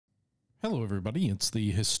Hello everybody, it's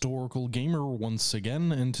the Historical Gamer once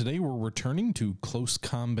again, and today we're returning to Close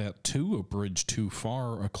Combat 2, A Bridge Too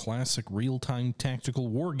Far, a classic real-time tactical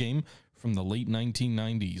war game from the late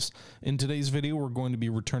 1990s. In today's video, we're going to be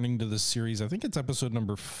returning to this series. I think it's episode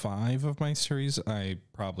number 5 of my series. I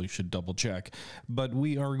probably should double check. But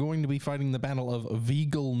we are going to be fighting the Battle of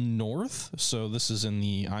Viegel North. So this is in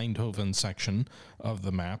the Eindhoven section of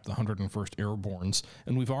the map, the 101st Airbornes.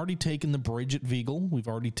 And we've already taken the bridge at Viegel. We've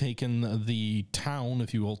already taken the town,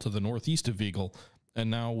 if you will, to the northeast of Viegel.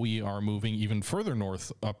 And now we are moving even further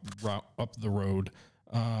north up the road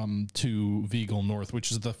to Viegel North,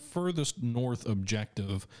 which is the furthest north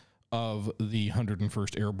objective of the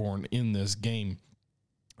 101st Airborne in this game.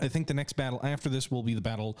 I think the next battle after this will be the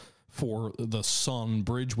battle for the Sun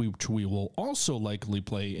Bridge, which we will also likely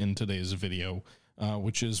play in today's video,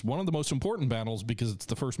 which is one of the most important battles because it's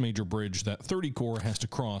the first major bridge that 30 Corps has to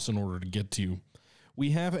cross in order to get to.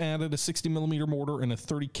 We have added a 60mm mortar and a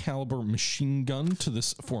 30 caliber machine gun to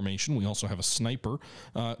this formation. We also have a sniper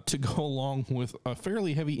to go along with a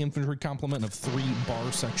fairly heavy infantry complement of 3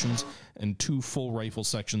 bar sections and 2 full rifle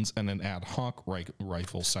sections and an ad hoc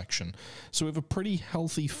rifle section. So we have a pretty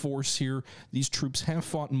healthy force here. These troops have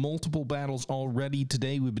fought multiple battles already.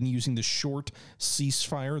 Today we've been using the short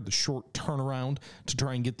ceasefire, the short turnaround, to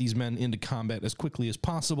try and get these men into combat as quickly as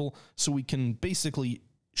possible so we can basically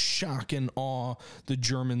shock and awe the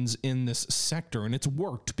Germans in this sector. And it's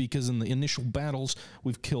worked because in the initial battles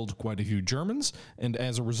we've killed quite a few Germans, and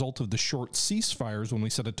as a result of the short ceasefires, when we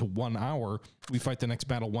set it to 1 hour, we fight the next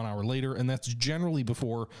battle 1 hour later, and that's generally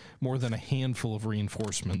before more than a handful of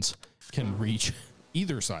reinforcements can reach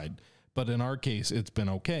either side. But in our case it's been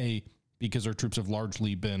okay because our troops have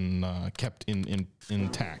largely been kept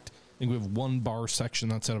intact. I think we have 1 bar section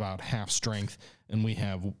that's at about half strength, and we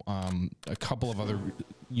have a couple of other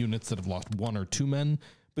units that have lost 1 or 2 men,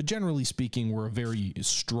 but generally speaking, we're a very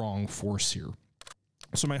strong force here.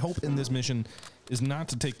 So my hope in this mission is not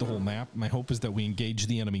to take the whole map. My hope is that we engage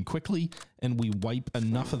the enemy quickly and we wipe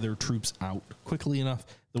enough of their troops out quickly enough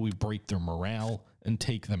that we break their morale and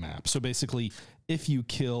take the map. So basically, if you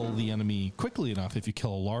kill the enemy quickly enough, if you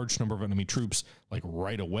kill a large number of enemy troops like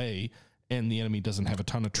right away, and the enemy doesn't have a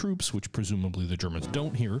ton of troops, which presumably the Germans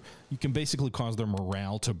don't here, you can basically cause their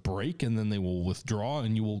morale to break, and then they will withdraw,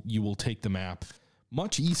 and you will take the map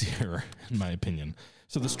much easier, in my opinion.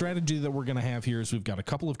 So the strategy that we're going to have here is we've got a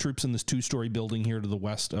couple of troops in this 2-story building here to the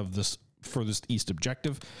west of this furthest east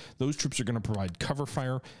objective. Those troops are going to provide cover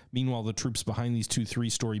fire. Meanwhile, the troops behind these 2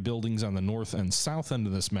 3-story buildings on the north and south end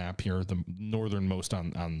of this map here, the northernmost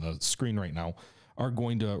on the screen right now, are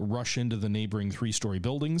going to rush into the neighboring 3-story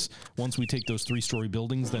buildings. Once we take those 3-story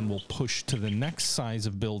buildings, then we'll push to the next size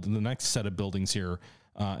of building, the next set of buildings here,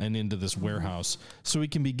 and into this warehouse, so we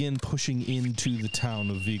can begin pushing into the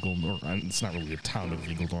town of Viegel North. It's not really a town of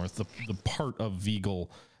Viegel North, the part of Viegel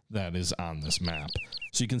that is on this map.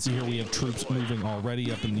 So you can see here we have troops moving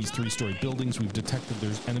already up in these 3-story buildings. We've detected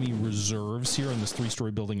there's enemy reserves here in this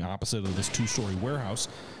 3-story building opposite of this 2-story warehouse,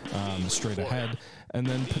 straight ahead, and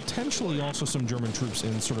then potentially also some German troops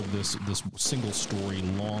in sort of this single-story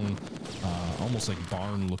long, almost like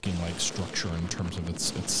barn-looking like structure in terms of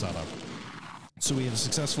its setup. So we have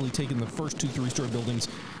successfully taken the first 2 3-story buildings.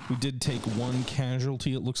 We did take 1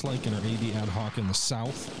 casualty, it looks like, in our AD ad hoc in the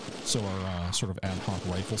south, so our sort of ad hoc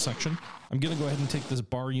rifle section. I'm going to go ahead and take this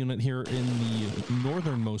bar unit here in the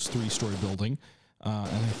northernmost 3-story building, and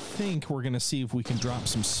I think we're going to see if we can drop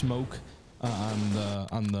some smoke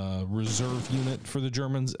on the reserve unit for the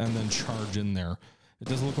Germans and then charge in there. It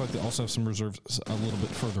does look like they also have some reserves a little bit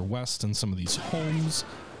further west in some of these homes,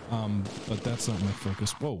 but that's not my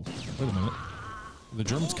focus. Whoa, wait a minute. Are the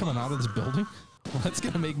Germans coming out of this building? Well, that's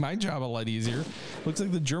going to make my job a lot easier. Looks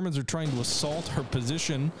like the Germans are trying to assault our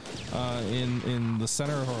position in the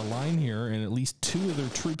center of our line here, and at least 2 of their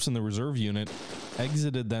troops in the reserve unit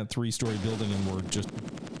exited that 3-story building and were just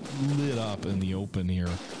lit up in the open here.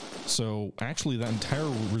 So actually that entire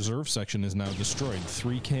reserve section is now destroyed.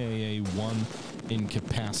 3 KIA, 1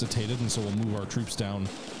 incapacitated, and so we'll move our troops down,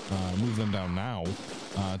 move them down now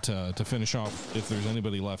to finish off if there's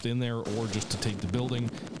anybody left in there, or just to take the building.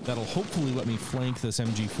 That'll hopefully let me flank this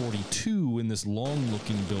MG42 in this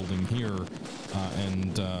long-looking building here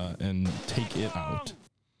and take it out.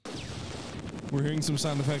 We're hearing some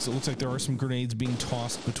sound effects. It looks like there are some grenades being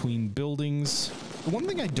tossed between buildings. The one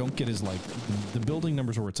thing I don't get is like the building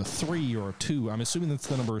numbers where it's a 3 or a 2. I'm assuming that's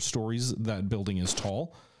the number of stories that building is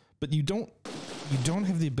tall, but you don't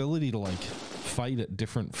have the ability to like fight at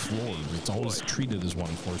different floors. It's always treated as one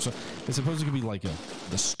floor. So I suppose it could be like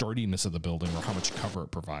the sturdiness of the building or how much cover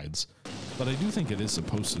it provides. But I do think it is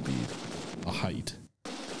supposed to be a height.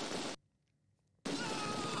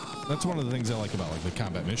 That's one of the things I like about like the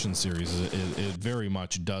combat mission series. Is it very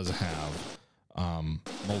much does have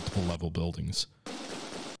multiple level buildings.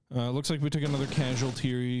 Looks like we took another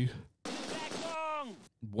casualty.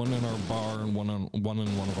 One in our bar and one in one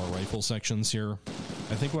of our rifle sections here.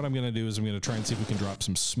 I think what I'm going to do is I'm going to try and see if we can drop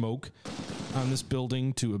some smoke on this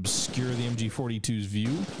building to obscure the MG42's view,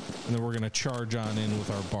 and then we're going to charge on in with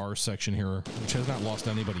our bar section here, which has not lost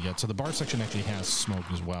anybody yet. So the bar section actually has smoke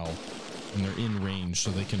as well, and they're in range,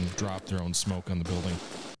 so they can drop their own smoke on the building.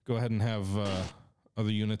 Go ahead and have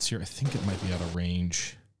other units here. I think it might be out of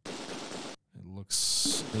range. It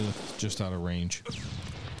looks just out of range.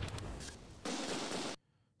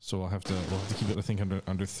 So we'll have to keep it, I think,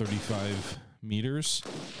 under 35 meters.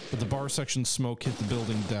 But the bar section smoke hit the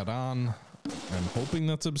building dead on. I'm hoping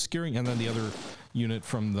that's obscuring. And then the other unit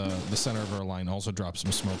from the center of our line also dropped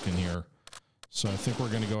some smoke in here. So I think we're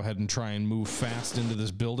going to go ahead and try and move fast into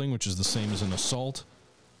this building, which is the same as an assault,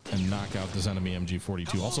 and knock out this enemy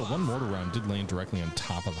MG42. Also, one mortar round did land directly on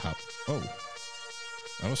top of the house. Oh,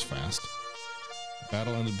 that was fast.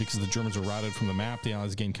 Battle ended because the Germans were routed from the map. The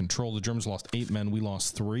Allies gained control. The Germans lost 8 men. We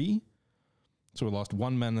lost 3. So we lost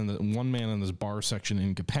one man in this bar section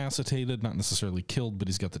incapacitated, not necessarily killed, but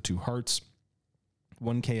he's got the 2 hearts.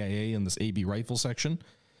 1 KIA in this AB rifle section,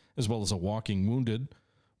 as well as a walking wounded.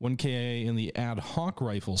 1 KIA in the ad hoc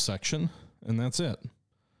rifle section, and that's it.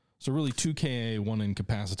 So really 2 KIA, 1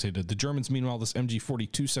 incapacitated. The Germans, meanwhile, this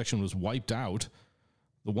MG42 section was wiped out.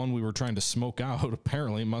 The one we were trying to smoke out,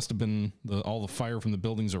 apparently, must have been all the fire from the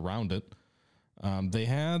buildings around it. They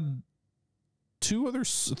had 3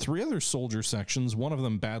 other soldier sections. One of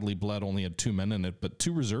them badly bled, only had 2 men in it, but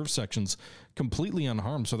 2 reserve sections completely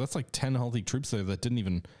unharmed. So that's like 10 healthy troops there that didn't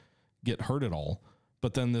even get hurt at all.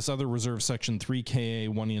 But then this other reserve section, 3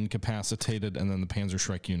 KA, 1 incapacitated, and then the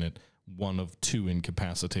Panzerschreck unit, 1 of 2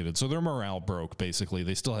 incapacitated. So their morale broke, basically.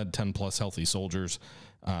 They still had 10 plus healthy soldiers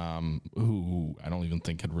who I don't even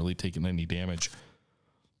think had really taken any damage.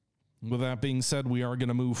 With that being said, we are going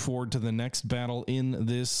to move forward to the next battle in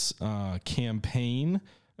this campaign.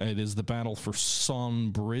 It is the battle for Son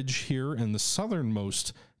Bridge here in the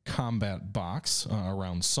southernmost combat box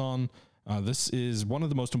around Son. This is one of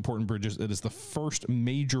the most important bridges. It is the first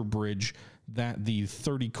major bridge that the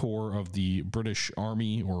 30 Corps of the British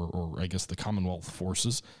Army, or I guess the Commonwealth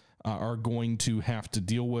forces, are going to have to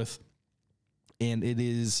deal with. And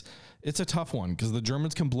it's a tough one because the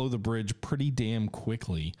Germans can blow the bridge pretty damn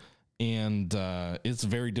quickly. And it's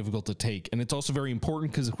very difficult to take. And it's also very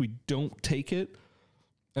important because if we don't take it,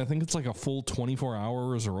 I think it's like a full 24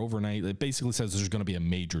 hours or overnight. It basically says there's going to be a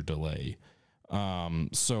major delay.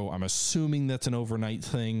 So I'm assuming that's an overnight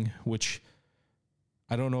thing, which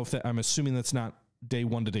I don't know if that, I'm assuming that's not day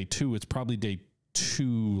 1 to day 2. It's probably day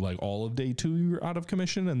 2, like all of day 2 you're out of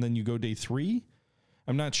commission, and then you go day 3.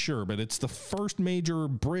 I'm not sure, but it's the first major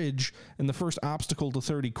bridge and the first obstacle to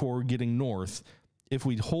 30 Corps getting north. If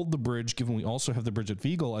we hold the bridge, given we also have the bridge at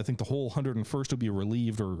Vigal, I think the whole 101st will be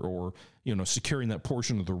relieved or securing that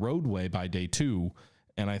portion of the roadway by day 2.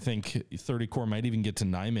 And I think 30 Corps might even get to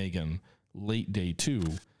Nijmegen late day 2.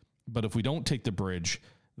 But if we don't take the bridge,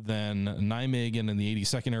 then Nijmegen and the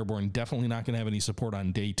 82nd Airborne definitely not going to have any support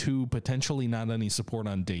on day 2, potentially not any support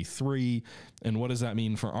on day 3. And what does that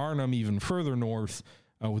mean for Arnhem even further north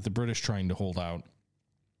with the British trying to hold out?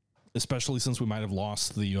 Especially since we might have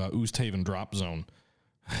lost the Oosthaven drop zone.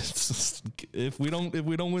 If we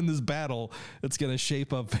don't win this battle, it's going to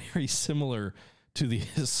shape up very similar to the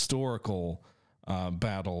historical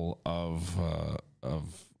battle of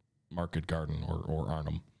Market Garden or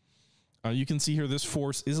Arnhem. You can see here this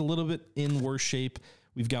force is a little bit in worse shape.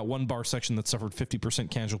 We've got one bar section that suffered 50%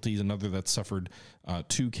 casualties, another that suffered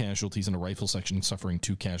 2 casualties, and a rifle section suffering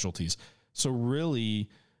 2 casualties. So really,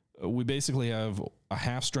 we basically have a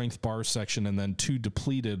half-strength bar section and then 2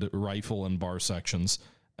 depleted rifle and bar sections,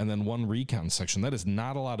 and then 1 recon section. That is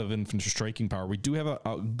not a lot of infantry striking power. We do have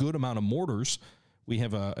a good amount of mortars. We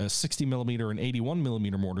have a 60 millimeter and 81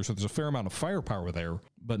 millimeter mortar, so there's a fair amount of firepower there,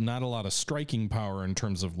 but not a lot of striking power in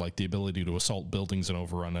terms of like the ability to assault buildings and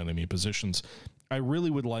overrun enemy positions. I really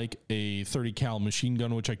would like a 30 cal machine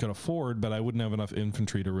gun, which I could afford, but I wouldn't have enough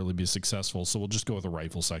infantry to really be successful, so we'll just go with a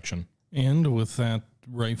rifle section. And with that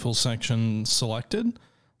rifle section selected,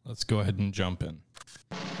 let's go ahead and jump in.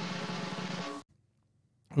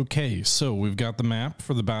 Okay, so we've got the map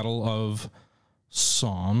for the Battle of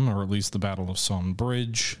Son, or at least the Battle of Son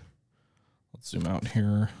Bridge. Let's zoom out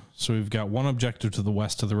here. So we've got one objective to the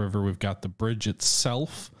west of the river. We've got the bridge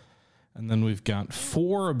itself, and then we've got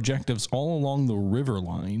 4 objectives all along the river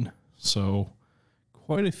line. So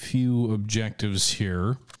quite a few objectives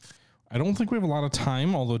here. I don't think we have a lot of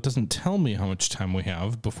time, although it doesn't tell me how much time we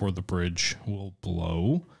have before the bridge will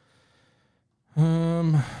blow.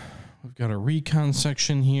 We've got a recon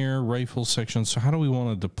section here, rifle section. So how do we want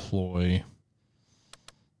to deploy?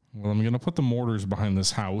 Well, I'm going to put the mortars behind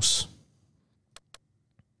this house.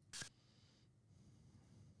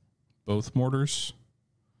 Both mortars,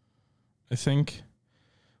 I think.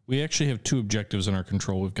 We actually have two objectives in our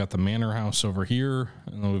control. We've got the manor house over here,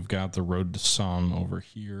 and then we've got the road to Son over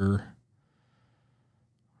here.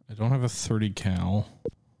 I don't have a 30 cal.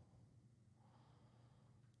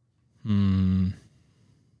 All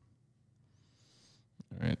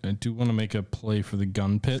right, I do want to make a play for the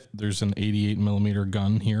gun pit. There's an 88 millimeter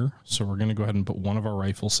gun here, so we're going to go ahead and put one of our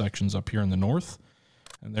rifle sections up here in the north,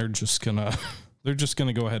 and they're just gonna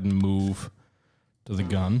go ahead and move to the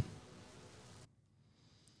gun.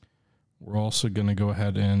 We're also going to go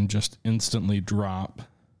ahead and just instantly drop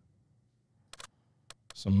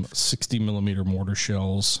some 60 millimeter mortar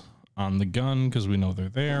shells on the gun because we know they're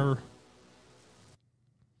there.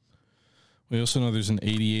 We also know there's an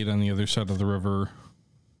 88 on the other side of the river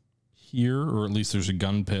here, or at least there's a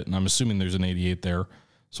gun pit, and I'm assuming there's an 88 there.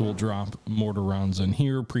 So we'll drop mortar rounds in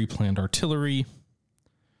here, pre-planned artillery.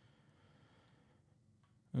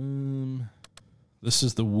 This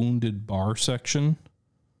is the wounded bar section.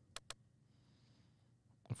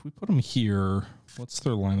 If we put them here, what's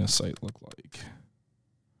their line of sight look like?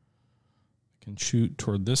 I can shoot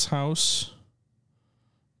toward this house,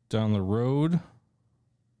 down the road.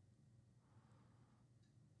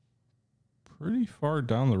 Pretty far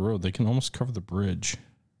down the road. They can almost cover the bridge.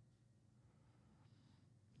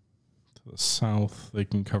 To the south, they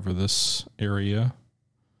can cover this area.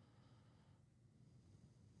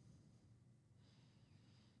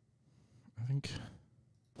 I think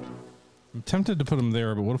I'm tempted to put them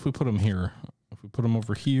there, but what if we put them here? If we put them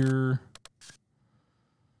over here,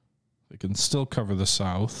 they can still cover the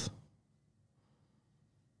south.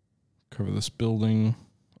 Cover this building.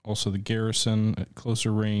 Also the garrison at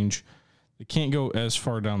closer range. They can't go as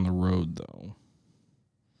far down the road, though.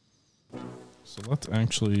 So let's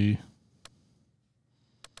actually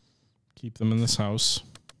keep them in this house.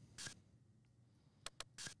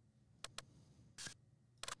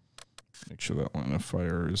 Make sure that line of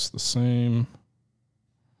fire is the same.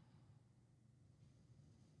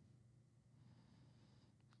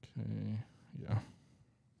 Okay, yeah.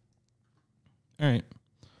 All right.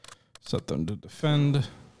 Set them to defend.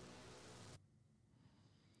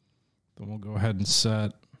 Then we'll go ahead and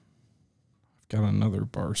set. I've got another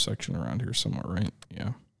bar section around here somewhere, right?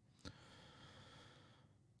 Yeah.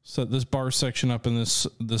 Set this bar section up in this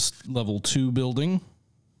level 2 building.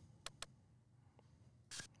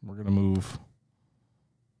 We're going to move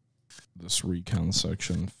this recon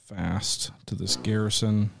section fast to this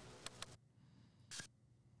garrison.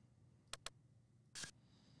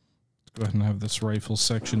 Let's go ahead and have this rifle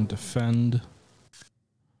section defend.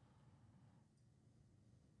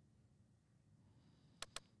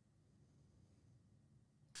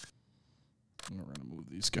 And we're going to move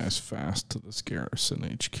these guys fast to this garrison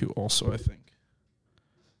HQ also, I think.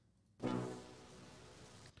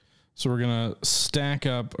 So we're going to stack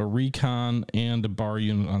up a recon and a bar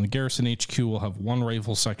unit on the garrison HQ. We'll have one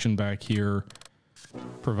rifle section back here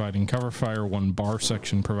providing cover fire, one bar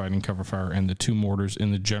section providing cover fire, and the two mortars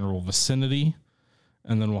in the general vicinity.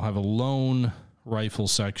 And then we'll have a lone rifle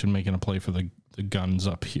section making a play for the guns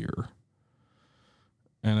up here.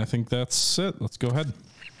 And I think that's it. Let's go ahead.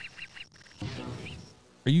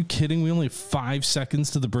 Are you kidding? We only have 5 seconds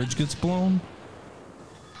till the bridge gets blown?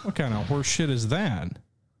 What kind of horse shit is that?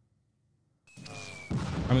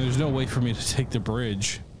 I mean, there's no way for me to take the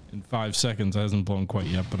bridge in 5 seconds. It hasn't blown quite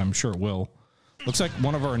yet, but I'm sure it will. Looks like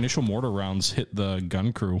one of our initial mortar rounds hit the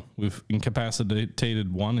gun crew. We've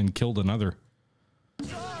incapacitated one and killed another.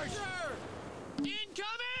 Incoming!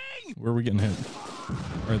 Where are we getting hit? All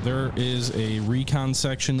right, there is a recon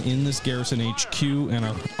section in this garrison HQ, and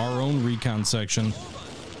our own recon section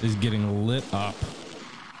is getting lit up.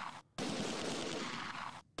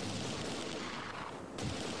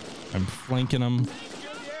 I'm flanking them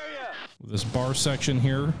with this bar section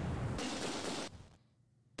here.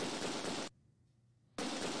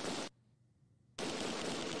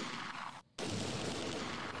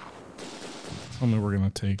 Tell me we're going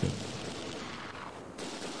to take it.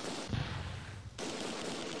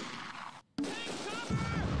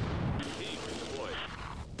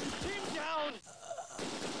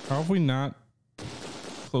 How have we not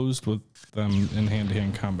closed with them in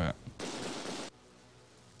hand-to-hand combat?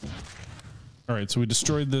 All right, so we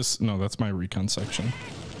destroyed this. No, that's my recon section.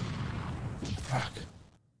 Fuck.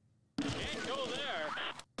 Can't go there.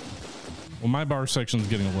 Well, my bar section's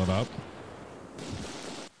getting lit up.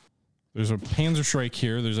 There's a Panzerschreck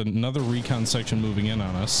here. There's another recon section moving in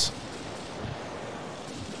on us.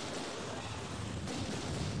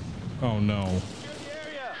 Oh no.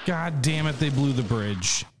 God damn it, they blew the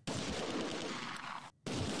bridge.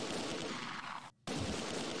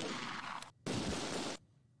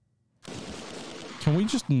 Can we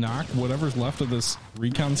just knock whatever's left of this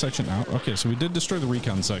recon section out? Okay, so we did destroy the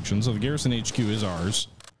recon section, so the garrison HQ is ours.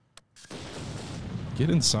 Get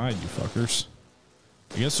inside, you fuckers.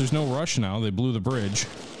 I guess there's no rush now. They blew the bridge.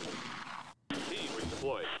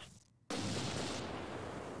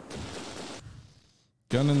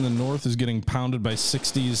 Gun in the north is getting pounded by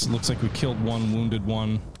 60s. Looks like we killed one, wounded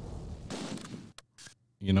one.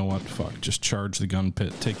 You know what? Fuck. Just charge the gun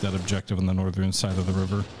pit. Take that objective on the northern side of the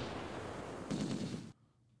river.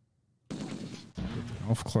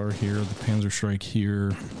 Aufklar here. The Panzerschreck here.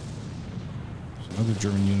 There's another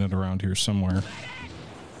German unit around here somewhere.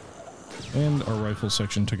 And our rifle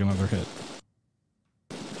section took another hit.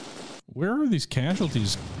 Where are these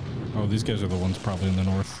casualties? Oh, these guys are the ones probably in the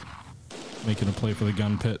north. Making a play for the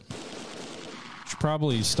gun pit. Should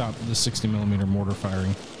probably stop the 60mm mortar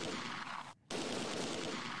firing.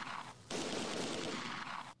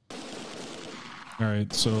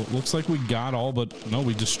 Alright, so it looks like we got all, but no,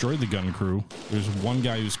 we destroyed the gun crew. There's one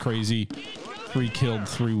guy who's crazy. 3 killed,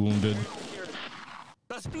 3 wounded.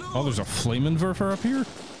 Oh, there's a Flammenwerfer up here?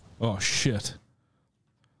 Oh, shit.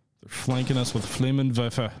 They're flanking us with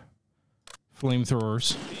Flammenwerfer.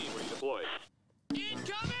 Flamethrowers.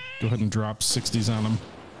 Go ahead and drop 60s on them.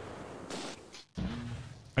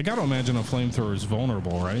 I gotta imagine a flamethrower is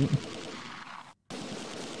vulnerable, right?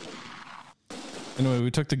 Anyway,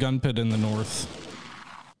 we took the gun pit in the north.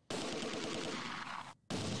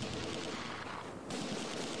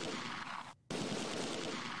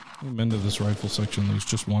 I'm into this rifle section. There's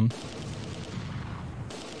just one.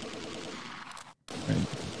 Right.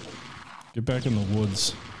 Get back in the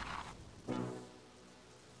woods.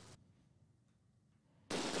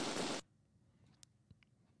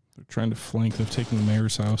 They're trying to flank. They've taken the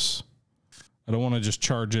mayor's house. I don't want to just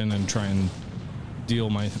charge in and try and deal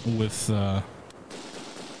with Alright,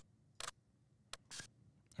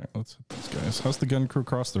 let's hit these guys. How's the gun crew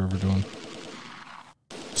across the river doing?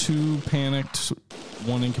 2 panicked,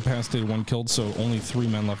 1 incapacitated, 1 killed, so only 3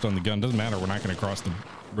 men left on the gun. Doesn't matter, we're not going to cross the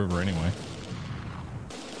river anyway.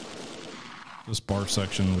 This bar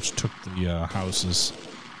section, which took the house, is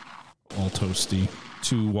all toasty.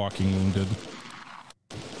 2 walking wounded.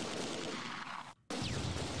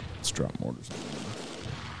 Let's drop mortars.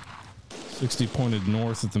 60 pointed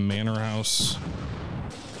north at the manor house.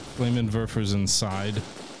 Flammenwerfer's inside.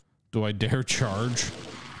 Do I dare charge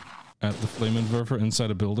at the Flammenwerfer inside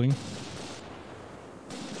a building?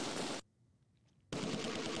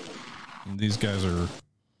 And these guys are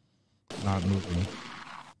not moving.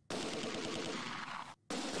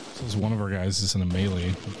 Says one of our guys is in a melee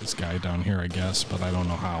with this guy down here, I guess, but I don't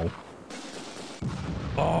know how.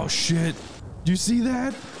 Oh shit! Do you see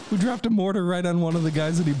that? We dropped a mortar right on one of the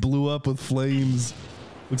guys and he blew up with flames.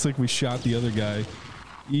 Looks like we shot the other guy.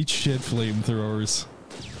 Eat shit, flamethrowers.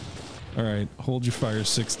 Alright, hold your fire,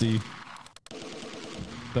 60.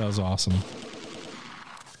 That was awesome.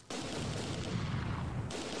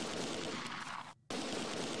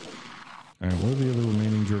 Alright, what are the other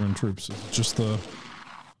remaining German troops? Is it just the...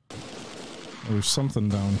 Oh, there's something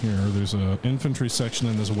down here. There's a infantry section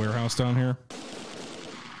in this warehouse down here.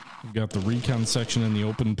 We've got the recon section in the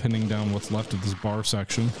open pinning down what's left of this bar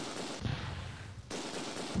section.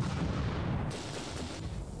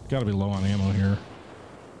 Gotta be low on ammo here.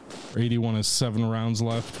 Our 81 has 7 rounds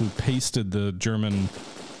left. We pasted the German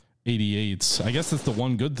 88s. I guess that's the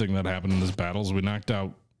one good thing that happened in this battle is we knocked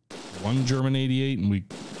out 1 German 88 and we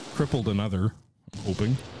crippled another, I'm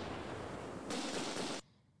hoping.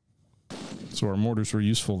 So our mortars were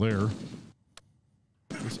useful there.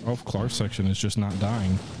 This Aufklar section is just not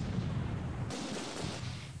dying.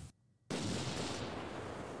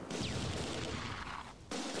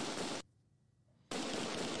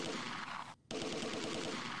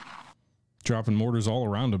 Dropping mortars all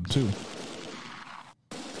around him too.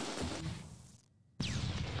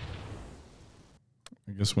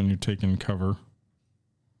 I guess when you're taking cover.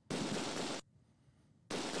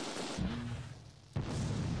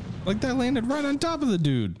 Like that landed right on top of the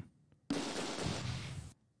dude.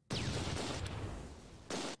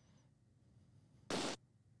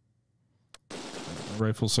 The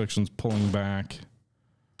rifle section's pulling back.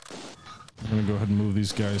 I'm gonna go ahead and move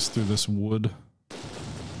these guys through this wood.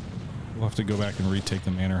 We'll have to go back and retake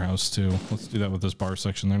the manor house too. Let's do that with this bar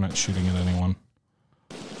section. They're not shooting at anyone.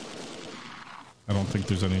 I don't think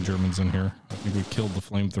there's any Germans in here. I think we killed the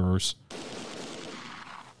flamethrowers.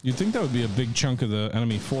 You'd think that would be a big chunk of the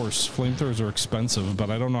enemy force. Flamethrowers are expensive, but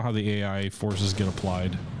I don't know how the AI forces get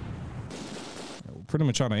applied. We're pretty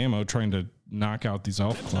much out of ammo trying to knock out these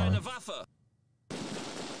Aufklärer.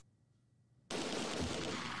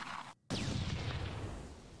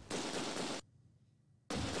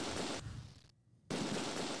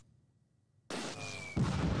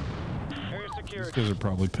 These guys are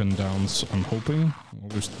probably pinned down, so I'm hoping. Well,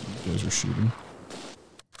 these guys are shooting.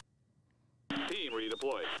 Team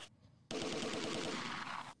redeployed.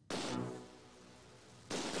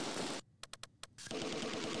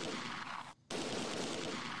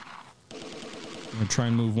 I'm going to try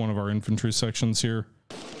and move one of our infantry sections here.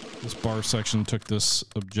 This bar section took this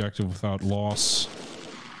objective without loss.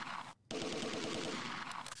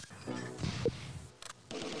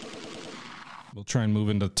 We'll try and move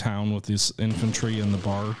into town with this infantry in the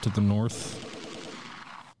bar to the north.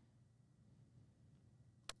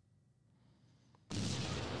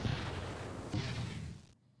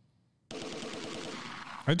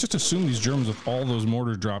 I just assumed these Germans, with all those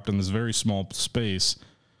mortars dropped in this very small space,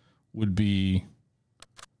 would be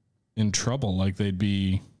in trouble, like they'd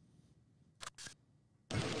be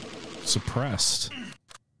suppressed.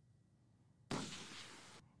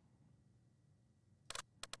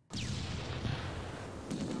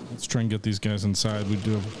 Let's try and get these guys inside. We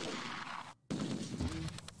do have...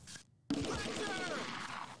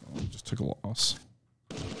 Oh, just took a loss.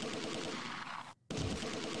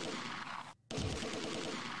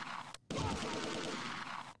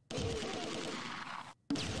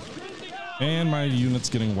 And my unit's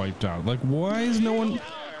getting wiped out. Like, why is no one...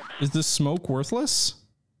 Is this smoke worthless?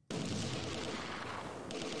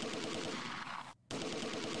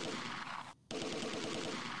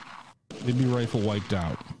 Maybe rifle wiped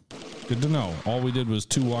out. Good to know. All we did was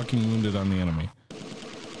 2 walking wounded on the enemy.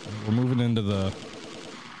 We're moving into the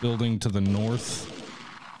building to the north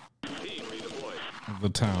of the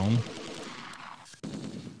town.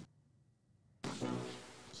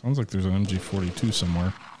 Sounds like there's an MG42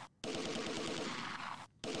 somewhere.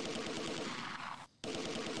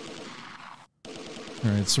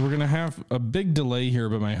 Alright, so we're going to have a big delay here,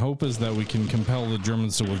 but my hope is that we can compel the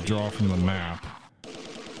Germans to withdraw from the map.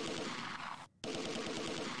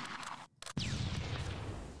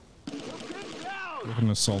 We're going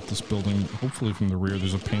to assault this building, hopefully from the rear.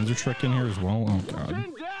 There's a Panzerschreck in here as well. Oh, God.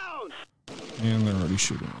 And they're already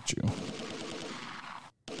shooting at you.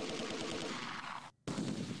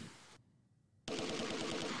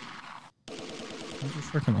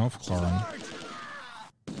 Panzerschreck and Aufklärer.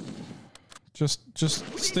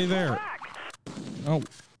 Just stay there. Oh.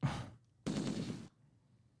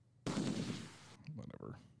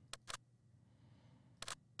 Whatever.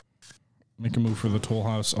 Make a move for the toll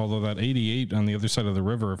house, although that 88 on the other side of the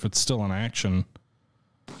river, if it's still in action,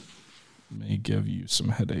 may give you some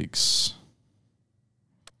headaches.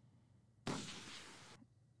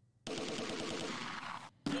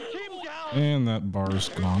 And that bar's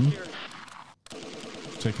gone.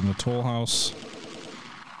 Taking the toll house.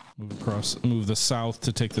 Move across, move the south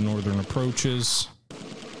to take the northern approaches.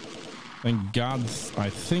 Thank God, I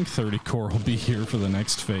think 30 Corps will be here for the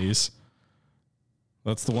next phase.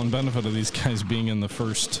 That's the one benefit of these guys being in the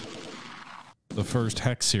first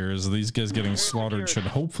hex here, is these guys getting slaughtered should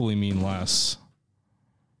hopefully mean less.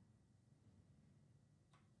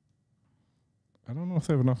 I don't know if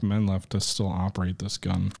they have enough men left to still operate this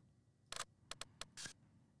gun.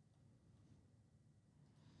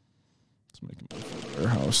 Let's make a move for the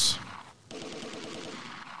warehouse.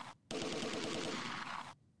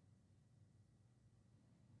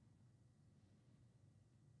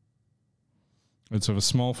 Right, so we have a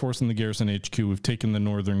small force in the garrison HQ. We've taken the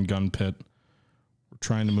northern gun pit. We're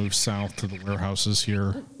trying to move south to the warehouses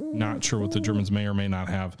here. Not sure what the Germans may or may not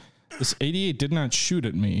have. This 88 did not shoot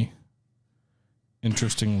at me,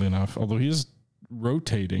 interestingly enough, although he is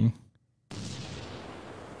rotating.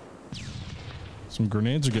 Some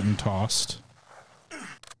grenades are getting tossed.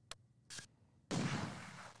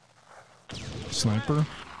 Sniper.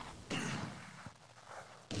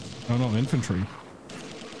 Oh no, infantry.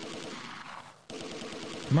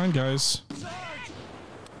 Come on, guys.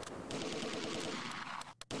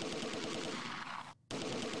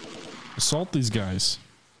 Assault these guys.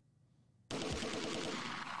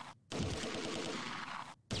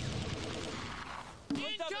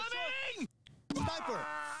 Sniper!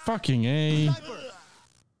 Fucking A. Sniper!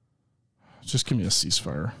 Just give me a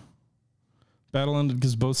ceasefire. Battle ended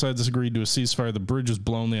because both sides agreed to a ceasefire. The bridge was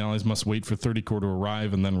blown. The Allies must wait for 30 Corps to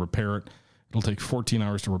arrive and then repair it. It'll take 14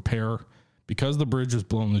 hours to repair. Because the bridge was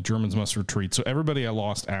blown, the Germans must retreat. So everybody I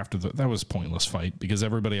lost after that was a pointless fight, because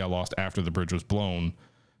everybody I lost after the bridge was blown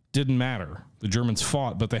didn't matter. The Germans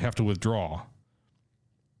fought, but they have to withdraw.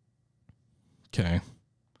 Okay.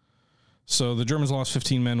 So the Germans lost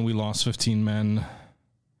 15 men. We lost 15 men.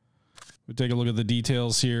 We take a look at the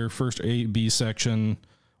details here. First A, B section,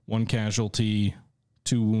 1 casualty,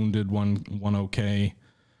 2 wounded, one okay.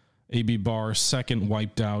 AB bar, second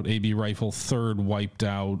wiped out. AB rifle, third wiped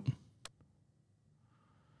out.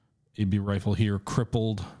 AB rifle here,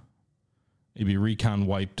 crippled. AB recon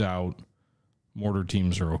wiped out. Mortar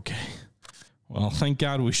teams are okay. Well, thank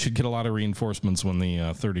God we should get a lot of reinforcements when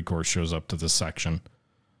the 30 Corps shows up to this section.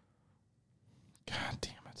 God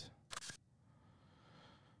damn it.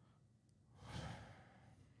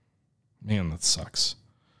 Man, that sucks.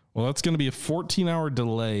 Well, that's going to be a 14-hour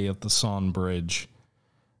delay at the Saône Bridge.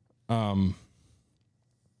 I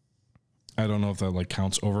don't know if that like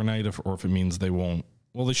counts overnight or if it means they won't.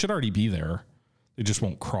 Well, they should already be there. They just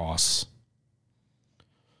won't cross.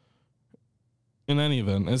 In any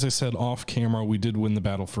event, as I said off camera, we did win the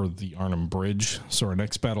battle for the Arnhem Bridge. So our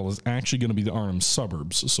next battle is actually going to be the Arnhem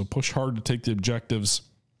suburbs. So push hard to take the objectives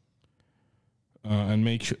and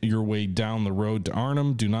make your way down the road to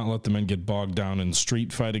Arnhem. Do not let the men get bogged down in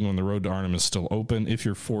street fighting when the road to Arnhem is still open. If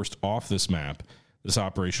you're forced off this map, this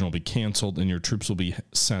operation will be canceled and your troops will be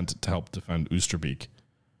sent to help defend Oosterbeek.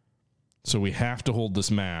 So we have to hold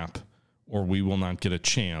this map or we will not get a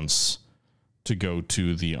chance to go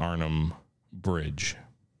to the Arnhem Bridge.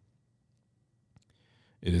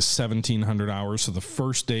 It is 1700 hours, so the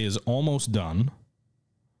first day is almost done.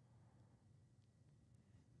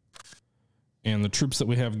 And the troops that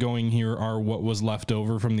we have going here are what was left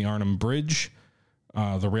over from the Arnhem Bridge,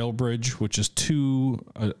 the rail bridge, which is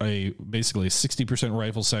basically a 60%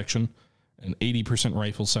 rifle section, an 80%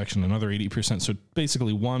 rifle section, another 80%. So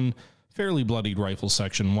basically one fairly bloodied rifle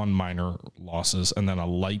section, 1 minor losses, and then a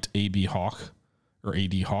light AB Hawk or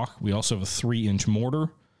AD Hawk. We also have a 3-inch mortar.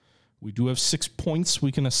 We do have 6 points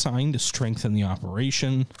we can assign to strengthen the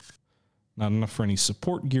operation. Not enough for any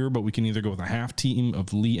support gear, but we can either go with a half team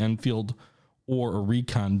of Lee Enfield or a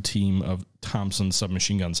recon team of Thompson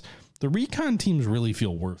submachine guns. The recon teams really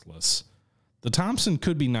feel worthless. The Thompson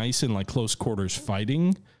could be nice in like close quarters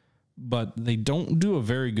fighting, but they don't do a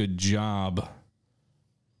very good job,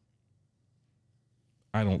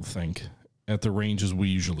 I don't think, at the ranges we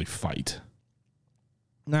usually fight.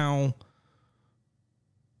 Now,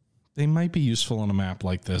 they might be useful on a map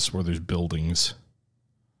like this where there's buildings.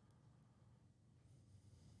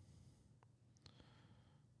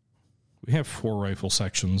 We have 4 rifle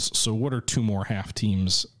sections, so what are 2 more half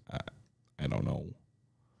teams? I don't know.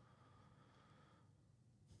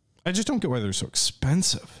 I just don't get why they're so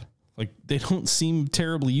expensive. Like, they don't seem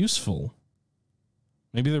terribly useful.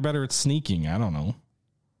 Maybe they're better at sneaking. I don't know.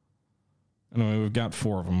 Anyway, we've got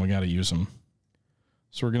 4 of them. We got to use them.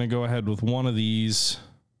 So we're going to go ahead with one of these.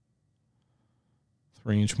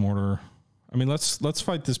 3-inch mortar. I mean, let's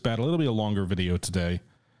fight this battle. It'll be a longer video today,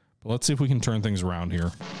 but let's see if we can turn things around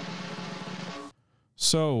here.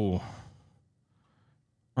 So,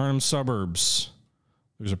 Arnhem suburbs.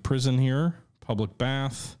 There's a prison here, public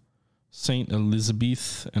bath, St.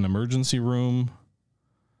 Elizabeth, an emergency room,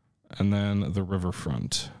 and then the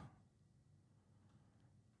riverfront.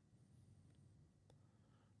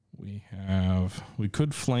 We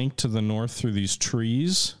could flank to the north through these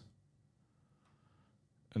trees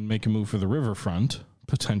and make a move for the riverfront,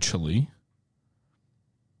 potentially.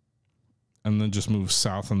 And then just move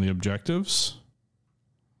south on the objectives.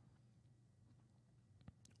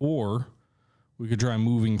 Or we could try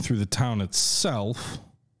moving through the town itself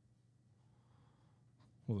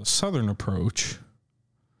with a southern approach,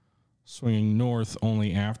 swinging north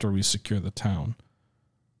only after we secure the town.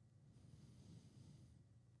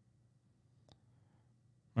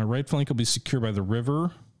 My right flank will be secure by the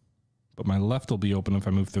river, but my left will be open if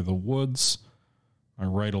I move through the woods. My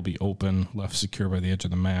right will be open, left secure by the edge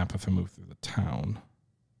of the map if I move through the town.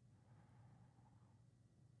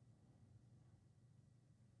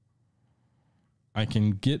 I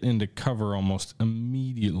can get into cover almost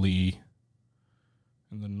immediately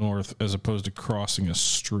in the north as opposed to crossing a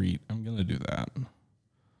street. I'm going to do that.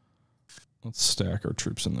 Let's stack our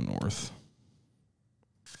troops in the north.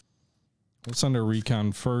 Let's send our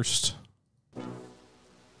recon first.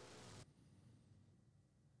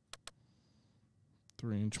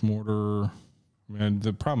 Three-inch mortar. I mean,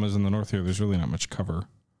 the problem is in the north here, there's really not much cover.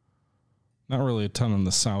 Not really a ton in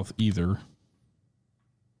the south either.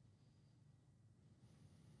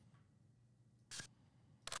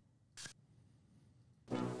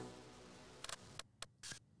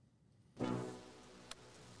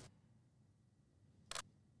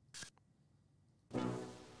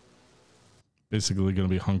 basically going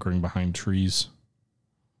to be hunkering behind trees.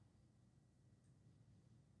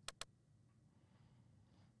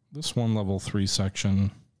 This one level 3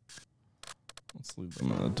 section, let's leave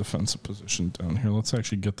them in a defensive position down here. Let's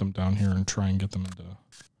actually get them down here and try and get them into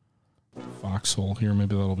foxhole here.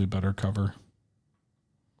 Maybe that'll be better cover.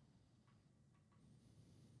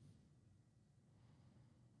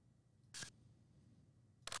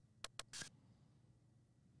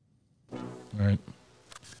 All right.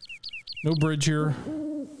 No bridge here.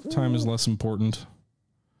 Time is less important.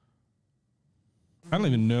 I don't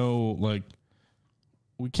even know, like,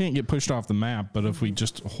 we can't get pushed off the map, but if we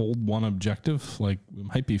just hold one objective, like, we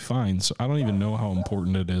might be fine. So I don't even know how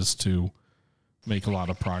important it is to make a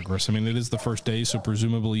lot of progress. I mean, it is the first day, so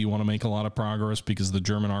presumably you want to make a lot of progress because the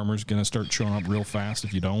German armor is going to start showing up real fast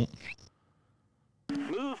if you don't.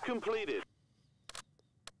 Move completed.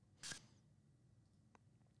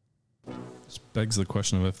 This begs the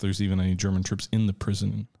question of if there's even any German troops in the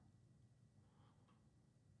prison.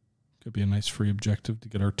 Could be a nice free objective to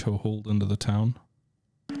get our toehold into the town.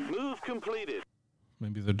 Move completed.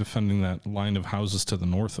 Maybe they're defending that line of houses to the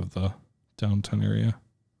north of the downtown area.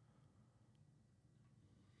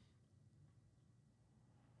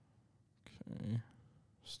 Okay.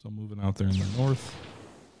 Still moving out there in the north.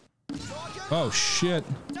 Oh, shit.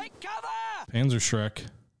 Take cover! Panzerschreck.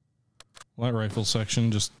 Light rifle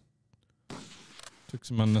section just took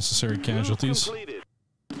some unnecessary casualties. Move completed.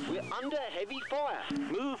 We're under heavy fire.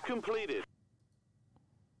 Move completed.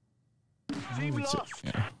 Team lost.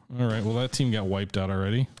 Yeah. All right. Well, that team got wiped out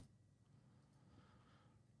already.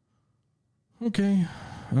 Okay.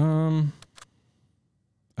 I don't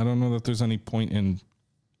know that there's any point in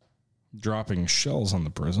dropping shells on the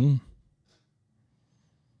prison.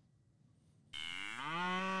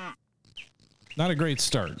 Not a great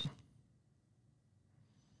start.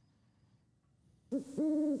 We'll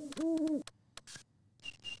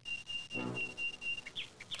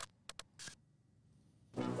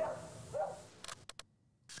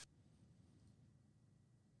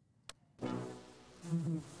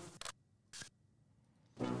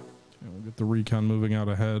get the recon moving out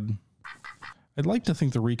ahead. I'd like to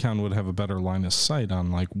think the recon would have a better line of sight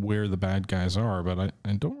on like where the bad guys are, but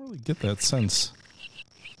I don't really get that sense.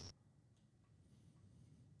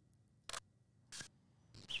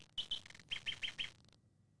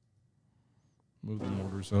 Move the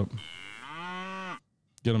mortars up.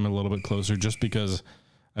 Get them a little bit closer just because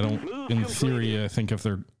I don't, in theory, I think if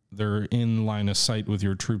they're in line of sight with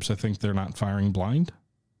your troops, I think they're not firing blind.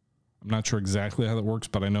 I'm not sure exactly how that works,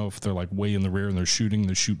 but I know if they're like way in the rear and they're shooting,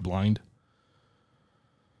 they shoot blind.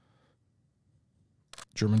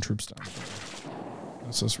 German troops down.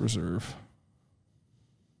 SS reserve.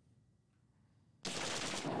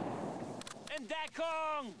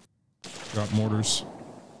 Drop mortars.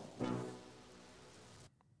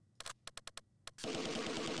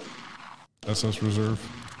 SS reserve.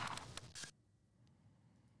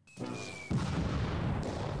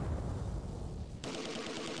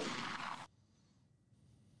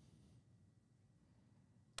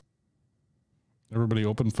 Everybody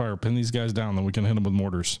open fire. Pin these guys down, then we can hit them with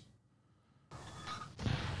mortars.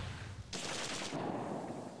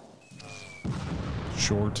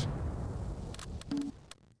 Short.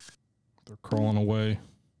 They're crawling away.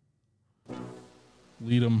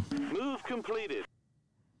 Lead them. Move completed.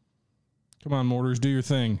 Come on, mortars, do your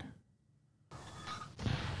thing.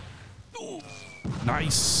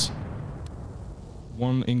 Nice.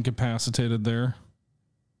 One incapacitated there.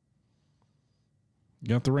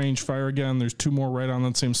 Got the range. Fire again. There's two more right on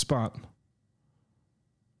that same spot.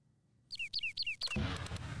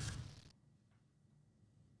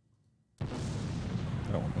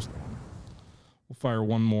 That one was the one. We'll fire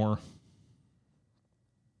one more.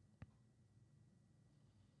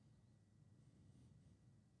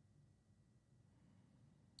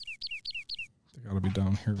 They gotta be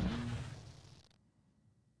down here.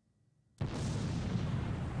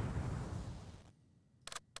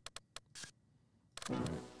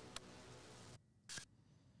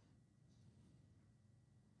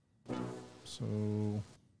 So,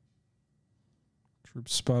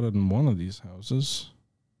 troops spotted in one of these houses.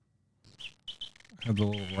 Had the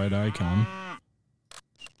little right icon.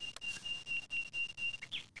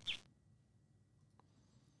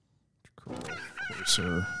 Crawl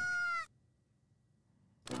closer.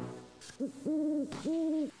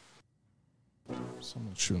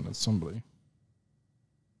 Someone's shooting at somebody.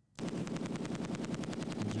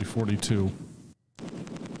 G42. Here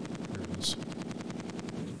it is.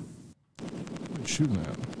 What are they shooting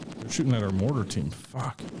at? They're shooting at our mortar team.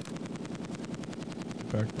 Fuck. Get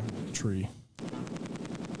back behind the tree.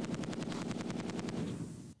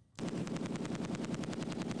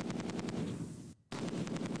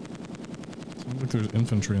 there's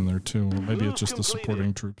infantry in there too, or maybe it's just the completed.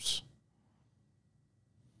 supporting troops.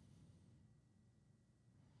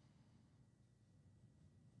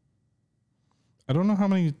 I don't know how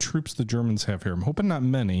many troops the Germans have here. I'm hoping not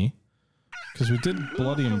many, because we did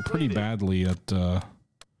bloody them pretty badly at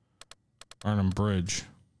Arnhem Bridge.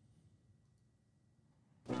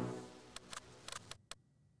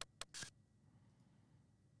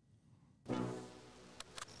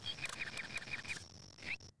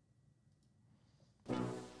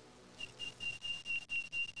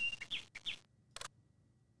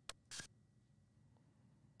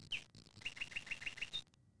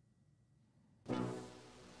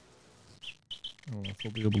 I don't know if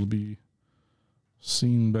they'll be able to be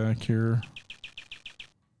seen back here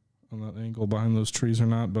on that angle behind those trees or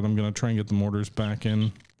not, but I'm going to try and get the mortars back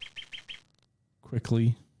in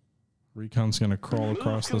quickly. Recon's going to crawl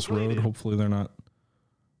across this road. Hopefully they're not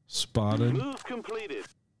spotted. Move completed.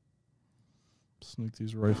 Sneak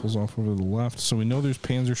these rifles off over to the left. So we know there's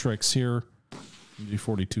Panzerschrecks here.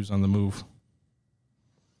 G42's on the move.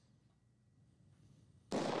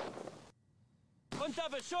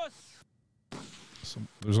 So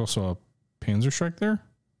there's also a Panzerschreck there.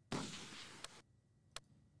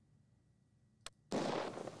 All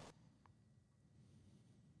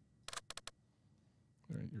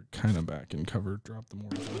right, you're kind of back in cover. Drop the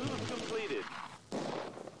mortars. Move completed.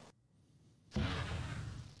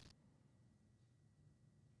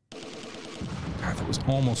 God, that was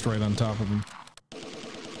almost right on top of him.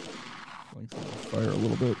 Lengthen the fire a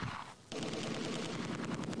little bit.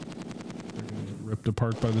 They're gonna get ripped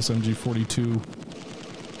apart by this MG42.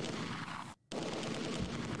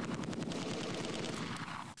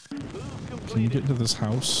 Can you get into this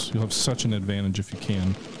house? You'll have such an advantage if you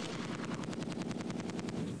can.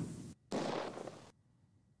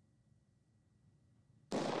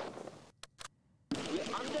 We're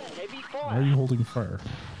under heavy Why are fire. you holding fire?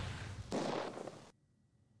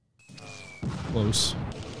 Close.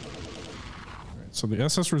 Alright, so the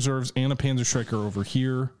SS Reserves and a Panzerschreck are over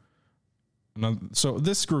here. So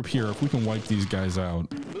this group here, if we can wipe these guys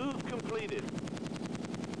out. Move completed.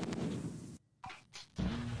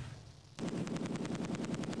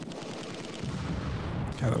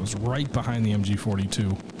 God, that was right behind the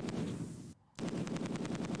MG42.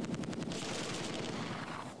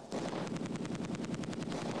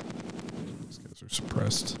 These guys are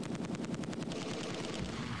suppressed.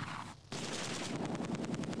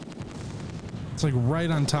 It's like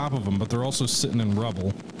right on top of them, but they're also sitting in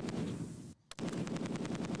rubble.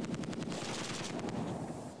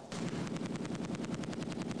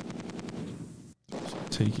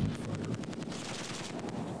 Taking fire.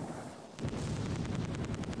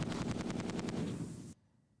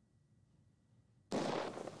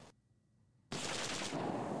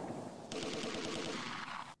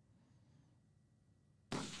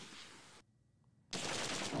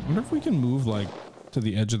 I wonder if we can move like to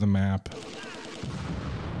the edge of the map.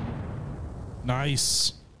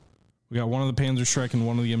 Nice. We got one of the Panzerschreck and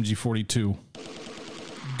one of the MG42.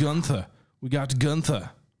 Gunther. We got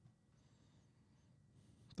Gunther.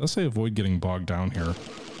 Let's say avoid getting bogged down here.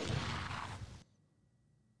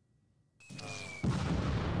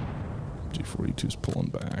 G42's pulling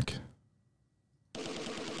back.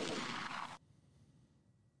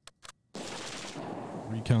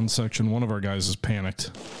 Recon section, one of our guys is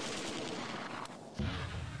panicked.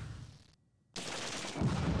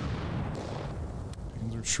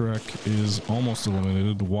 Panzerschreck is almost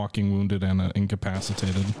eliminated, walking wounded and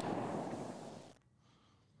incapacitated.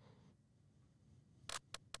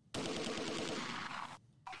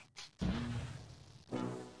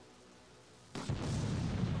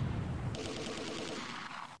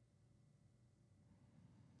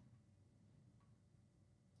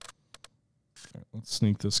 Let's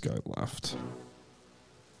sneak this guy left.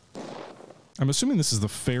 I'm assuming this is the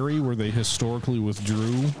ferry where they historically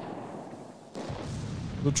withdrew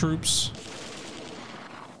the troops.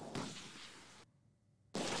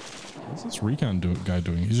 What's this recon guy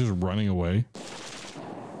doing? He's just running away.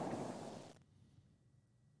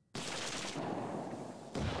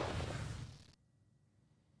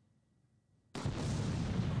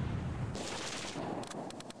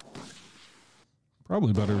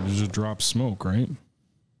 Probably better to just drop smoke, right?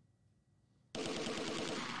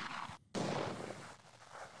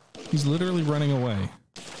 He's literally running away.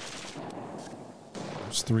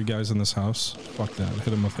 There's 3 guys in this house. Fuck that.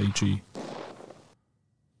 Hit him with HE.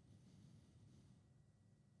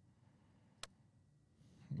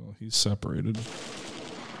 Well, he's separated.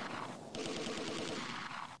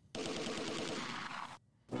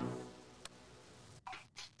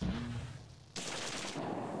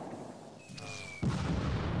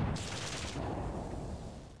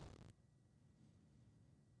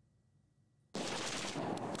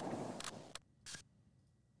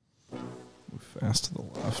 fast to the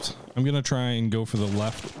left. I'm going to try and go for the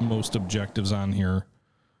leftmost objectives on here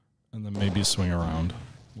and then maybe swing around.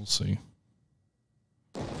 We'll see.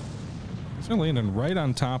 They're landing right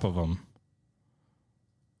on top of them.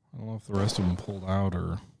 I don't know if the rest of them pulled out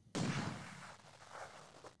or...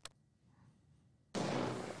 They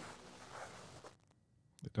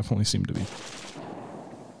definitely seem to be.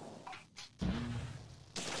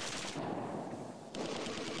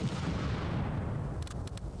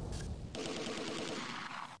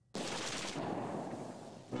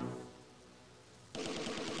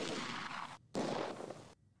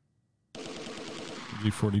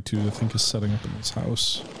 G42, I think, is setting up in this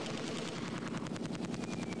house.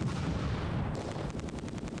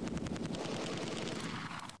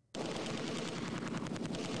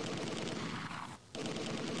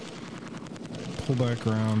 Pull back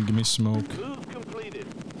around, give me smoke. Move completed.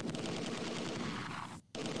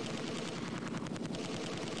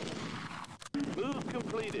 Move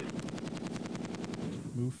completed.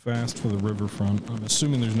 Move fast for the riverfront. I'm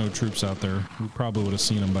assuming there's no troops out there. We probably would have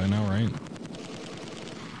seen them by now, right?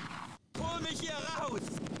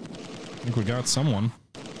 I think we got someone.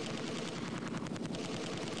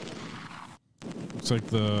 Looks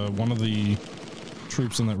like one of the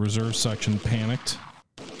troops in that reserve section panicked.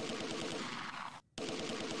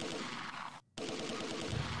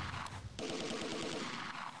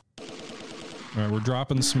 All right, we're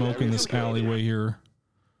dropping smoke in this alleyway here.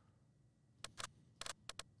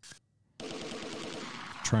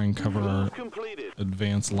 Try and cover our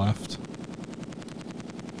advance left.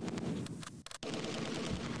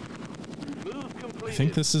 I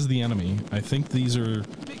think this is the enemy. I think these are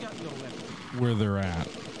where they're at.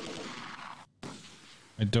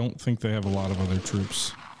 I don't think they have a lot of other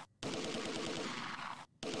troops.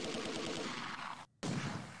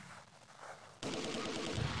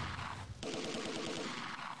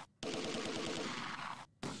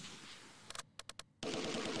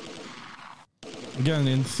 Again,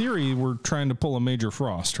 in theory, we're trying to pull a major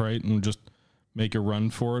frost, right? And just make a run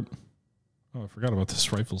for it. Oh, I forgot about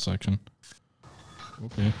this rifle section.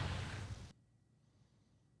 Okay.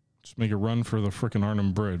 Just make a run for the frickin'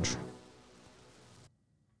 Arnhem Bridge.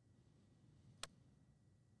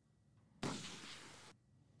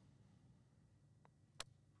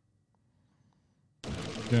 You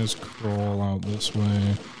guys crawl out this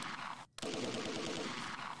way.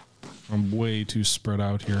 I'm way too spread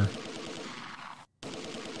out here.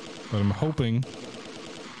 But I'm hoping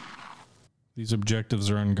these objectives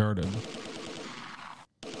are unguarded.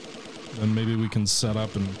 Then maybe we can set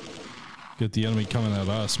up and get the enemy coming at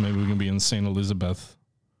us. Maybe we can be in St. Elizabeth.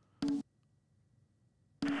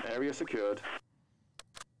 Area secured.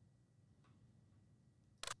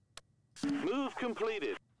 Move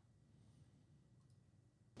completed.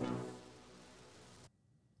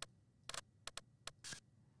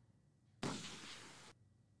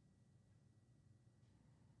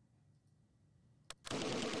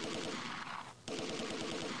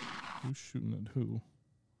 Who's shooting at who?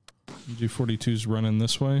 G42's running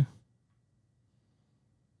this way.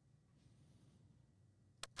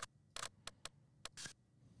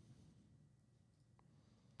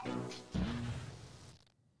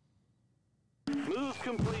 Move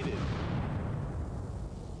completed.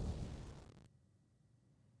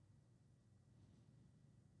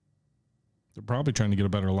 They're probably trying to get a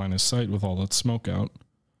better line of sight with all that smoke out.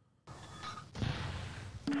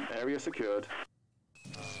 Area secured.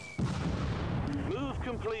 Move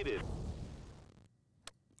completed.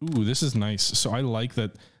 Ooh, this is nice. So I like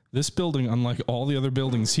that this building, unlike all the other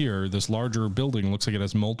buildings here, this larger building looks like it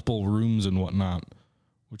has multiple rooms and whatnot,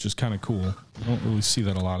 which is kind of cool. I don't really see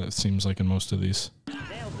that a lot, it seems like, in most of these.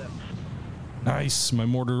 Nice. My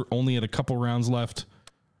mortar only had a couple rounds left.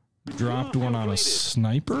 Dropped one on a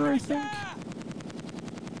sniper, I think?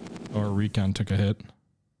 Or recon took a hit.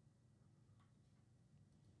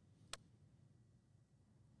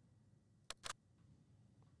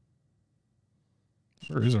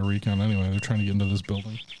 Where is our recon anyway? They're trying to get into this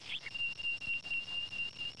building.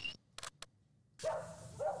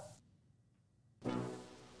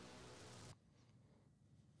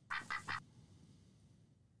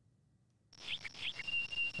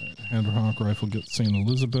 Alright, Hadrock rifle gets St.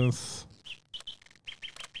 Elizabeth.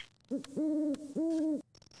 Move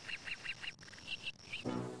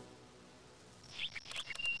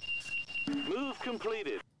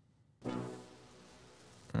completed.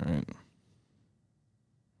 Alright.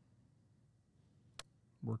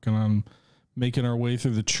 Working on making our way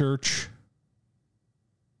through the church.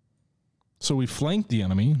 So we flanked the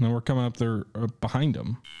enemy. Now we're coming up there behind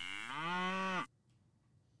him.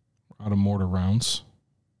 We're out of mortar rounds.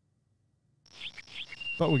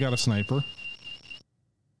 But we got a sniper.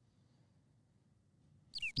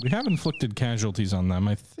 We have inflicted casualties on them.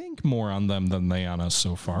 I think more on them than they on us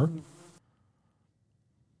so far.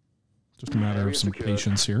 Just a matter of some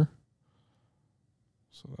patience here.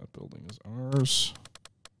 So that building is ours.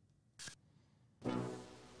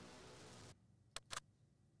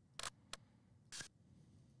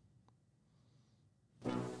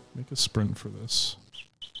 Make a sprint for this.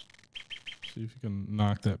 See if you can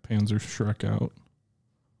knock that Panzer Shrek out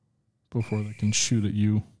before they can shoot at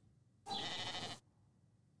you.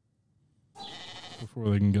 Before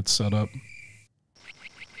they can get set up.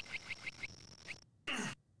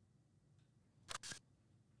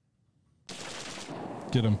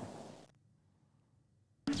 Get him.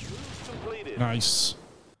 Nice.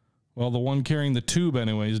 Well, the one carrying the tube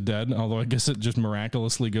anyway is dead, although I guess it just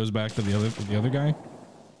miraculously goes back to the other guy.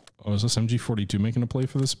 Oh, is this MG42 making a play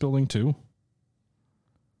for this building too?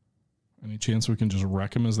 Any chance we can just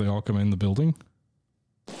wreck them as they all come in the building?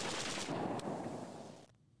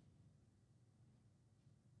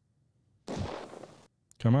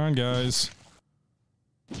 Come on, guys.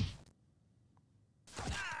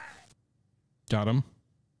 Got him.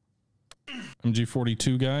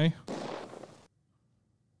 MG42 guy.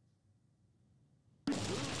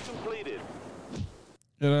 Completed.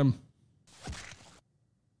 Get him.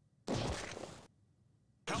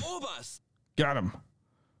 Got him.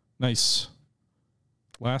 Nice.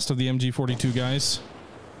 Last of the MG42 guys.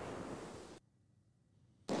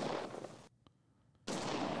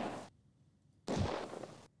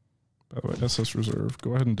 By the way, SS Reserve,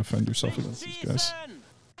 go ahead and defend yourself against these guys.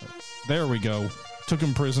 There we go. Took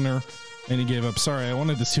him prisoner, and he gave up. Sorry, I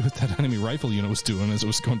wanted to see what that enemy rifle unit was doing as it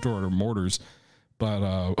was going toward our mortars.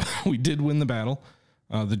 But we did win the battle.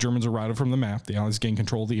 The Germans are routed from the map. The Allies gain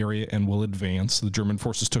control of the area and will advance. The German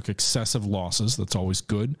forces took excessive losses. That's always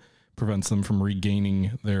good. Prevents them from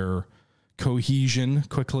regaining their cohesion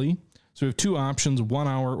quickly. So we have two options, 1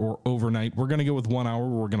 hour or overnight. We're going to go with 1 hour.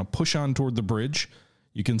 We're going to push on toward the bridge.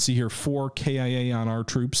 You can see here 4 KIA on our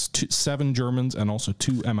troops, 7 Germans, and also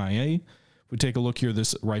 2 MIA. If we take a look here,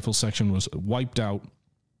 this rifle section was wiped out.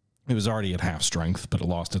 It was already at half strength, but it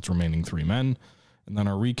lost its remaining 3 men. And then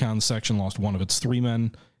our recon section lost 1 of its 3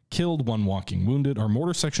 men, killed 1 walking wounded. Our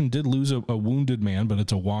mortar section did lose a wounded man, but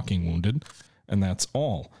it's a walking wounded, and that's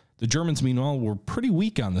all. The Germans, meanwhile, were pretty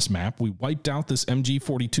weak on this map. We wiped out this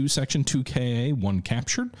MG42 section, 2 KA, 1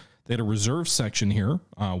 captured. They had a reserve section here.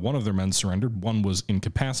 1 of their men surrendered. 1 was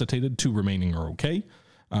incapacitated. 2 remaining are okay.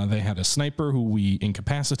 They had a sniper who we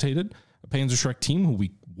incapacitated, a Panzerschreck team who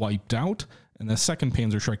we wiped out, and the second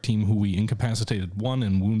Panzerschreck team who we incapacitated 1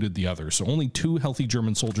 and wounded the other. So only 2 healthy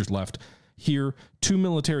German soldiers left here. 2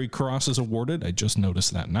 military crosses awarded. I just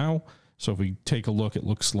noticed that now. So if we take a look, it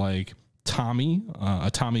looks like Tommy,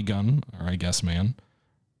 a Tommy gun, or I guess man,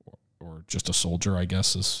 or just a soldier, I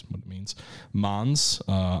guess is what it means. Mons,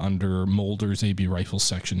 under Mulder's AB rifle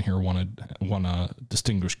section here, won a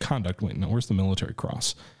distinguished conduct. Wait, no, where's the military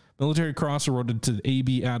cross? Military cross awarded to the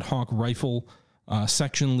AB ad hoc rifle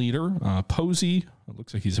section leader, Posey. It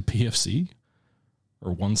looks like he's a PFC,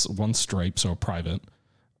 or one stripe, so a private.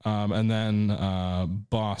 And then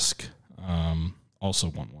Bosk also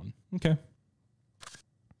won 1. Okay.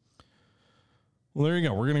 Well, there you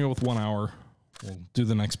go. We're going to go with 1 hour. We'll do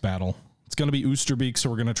the next battle. It's going to be Oosterbeek, so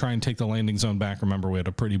we're going to try and take the landing zone back. Remember, we had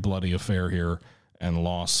a pretty bloody affair here and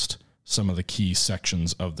lost some of the key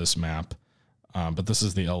sections of this map. But this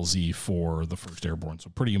is the LZ for the 1st Airborne, so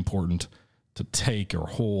pretty important to take or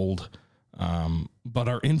hold. But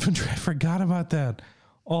our infantry, I forgot about that.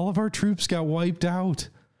 All of our troops got wiped out.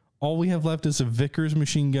 All we have left is a Vickers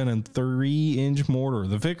machine gun and 3-inch mortar.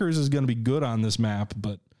 The Vickers is going to be good on this map,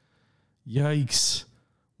 but yikes.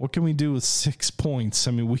 What can we do with 6 points?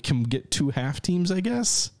 I mean, we can get 2 half teams, I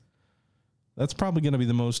guess. That's probably going to be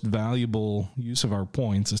the most valuable use of our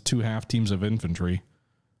points, is 2 half teams of infantry.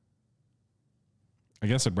 I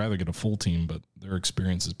guess I'd rather get a full team, but their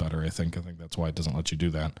experience is better, I think. I think that's why it doesn't let you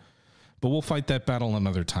do that. But we'll fight that battle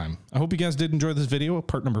another time. I hope you guys did enjoy this video,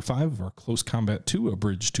 part number 5 of our Close Combat 2, A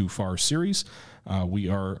Bridge Too Far series. We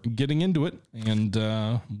are getting into it, and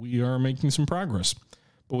we are making some progress.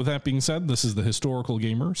 But with that being said, this is the Historical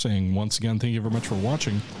Gamer saying once again, thank you very much for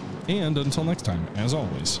watching. And until next time, as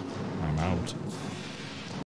always, I'm out.